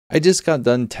I just got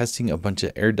done testing a bunch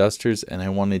of air dusters and I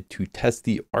wanted to test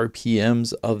the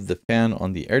RPMs of the fan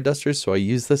on the air dusters. So I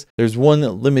use this. There's one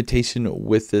limitation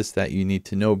with this that you need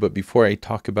to know. But before I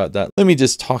talk about that, let me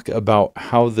just talk about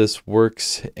how this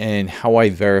works and how I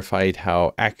verified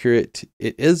how accurate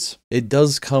it is. It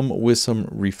does come with some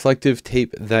reflective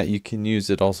tape that you can use.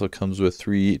 It also comes with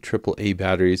 3 AAA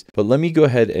batteries. But let me go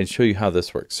ahead and show you how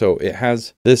this works. So it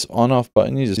has this on-off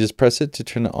button. You just press it to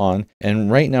turn it on. And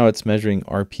right now it's measuring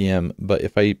RPM. But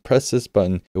if I press this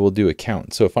button, it will do a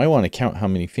count. So if I want to count how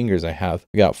many fingers I have,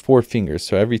 I got 4 fingers.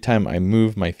 So every time I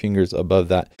move my fingers above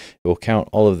that, it will count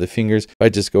all of the fingers. If I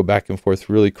just go back and forth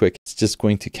really quick, it's just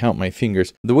going to count my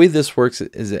fingers. The way this works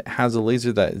is it has a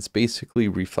laser that is basically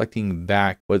reflecting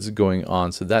back what's going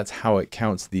on. So that's how it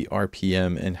counts the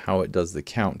RPM and how it does the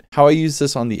count. How I use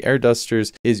this on the air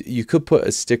dusters is you could put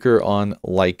a sticker on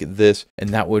like this and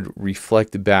that would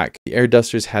reflect back. The air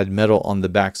dusters had metal on the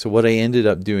back. So what I ended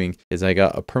up doing is I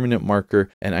got a permanent marker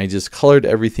and I just colored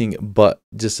everything but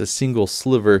just a single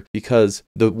sliver, because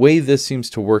the way this seems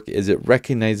to work is it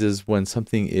recognizes when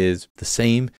something is the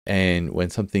same and when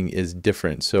something is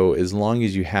different. So as long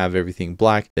as you have everything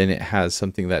black, then it has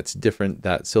something that's different,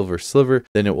 that silver sliver,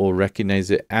 then it will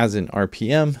recognize it as an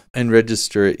RPM and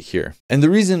register it here. And the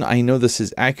reason I know this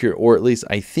is accurate, or at least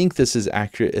I think this is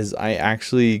accurate, is I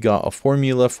actually got a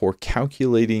formula for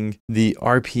calculating the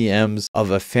RPMs of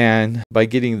a fan by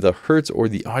getting the hertz or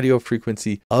the audio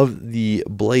frequency of the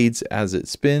blades as it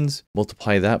spins,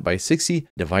 multiply that by 60,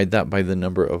 divide that by the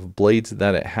number of blades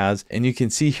that it has. And you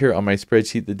can see here on my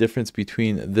spreadsheet the difference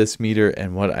between this meter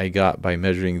and what I got by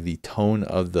measuring the tone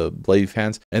of the blade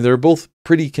fans. And they're both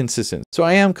pretty consistent. So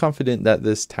I am confident that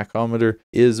this tachometer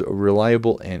is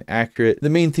reliable and accurate.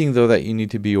 The main thing though that you need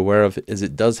to be aware of is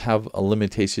it does have a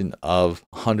limitation of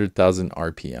 100,000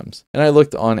 RPMs. And I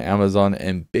looked on Amazon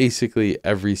and basically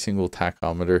every single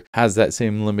tachometer has that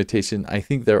same limitation. I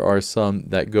think there are some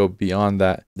that go beyond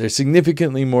that. They're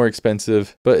significantly more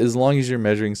expensive, but as long as you're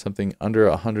measuring something under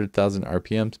 100,000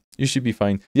 RPMs, you should be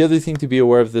fine. The other thing to be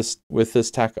aware of this with this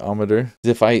tachometer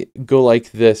is if I go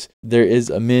like this, there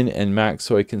is a min and max.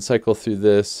 So I can cycle through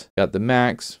this, got the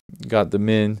max, got the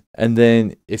min. And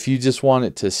then if you just want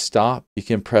it to stop, you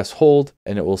can press hold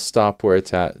and it will stop where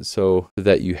it's at so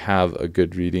that you have a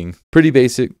good reading. Pretty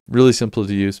basic, really simple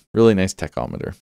to use, really nice tachometer.